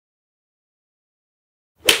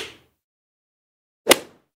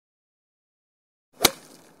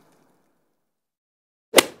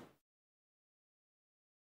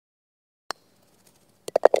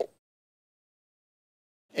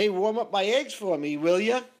Hey, warm up my eggs for me, will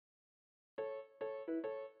ya?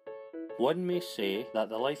 One may say that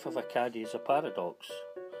the life of a caddie is a paradox.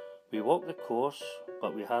 We walk the course,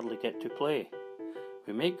 but we hardly get to play.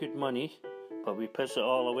 We make good money, but we piss it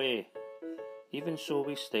all away. Even so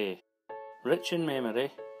we stay. Rich in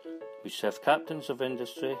memory, we serve captains of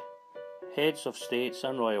industry, heads of states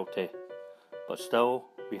and royalty, but still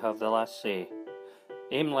we have the last say.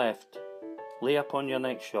 Aim left, lay upon your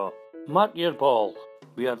next shot. Mark your ball,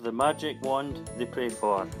 we are the magic wand they pray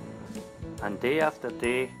for. And day after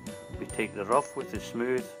day, we take the rough with the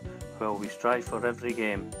smooth, while we strive for every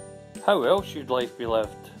game. How else should life be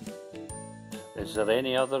lived? Is there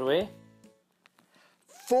any other way?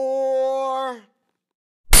 4.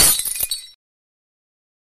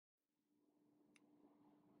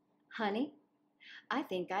 Honey, I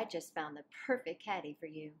think I just found the perfect caddy for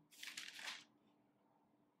you.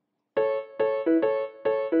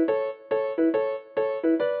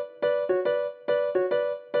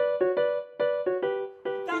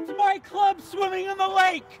 That's my club swimming in the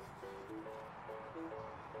lake!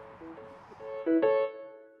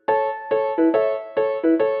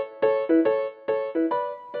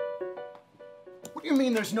 What do you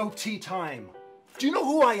mean there's no tea time? Do you know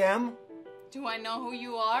who I am? Do I know who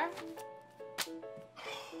you are?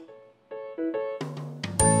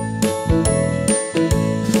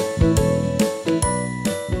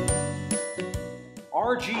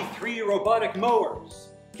 RG3 robotic mowers,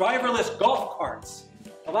 driverless golf carts.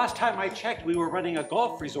 The last time I checked, we were running a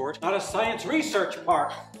golf resort, not a science research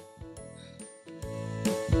park.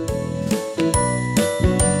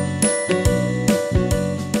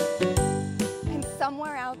 And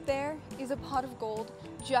somewhere out there is a pot of gold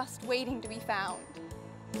just waiting to be found.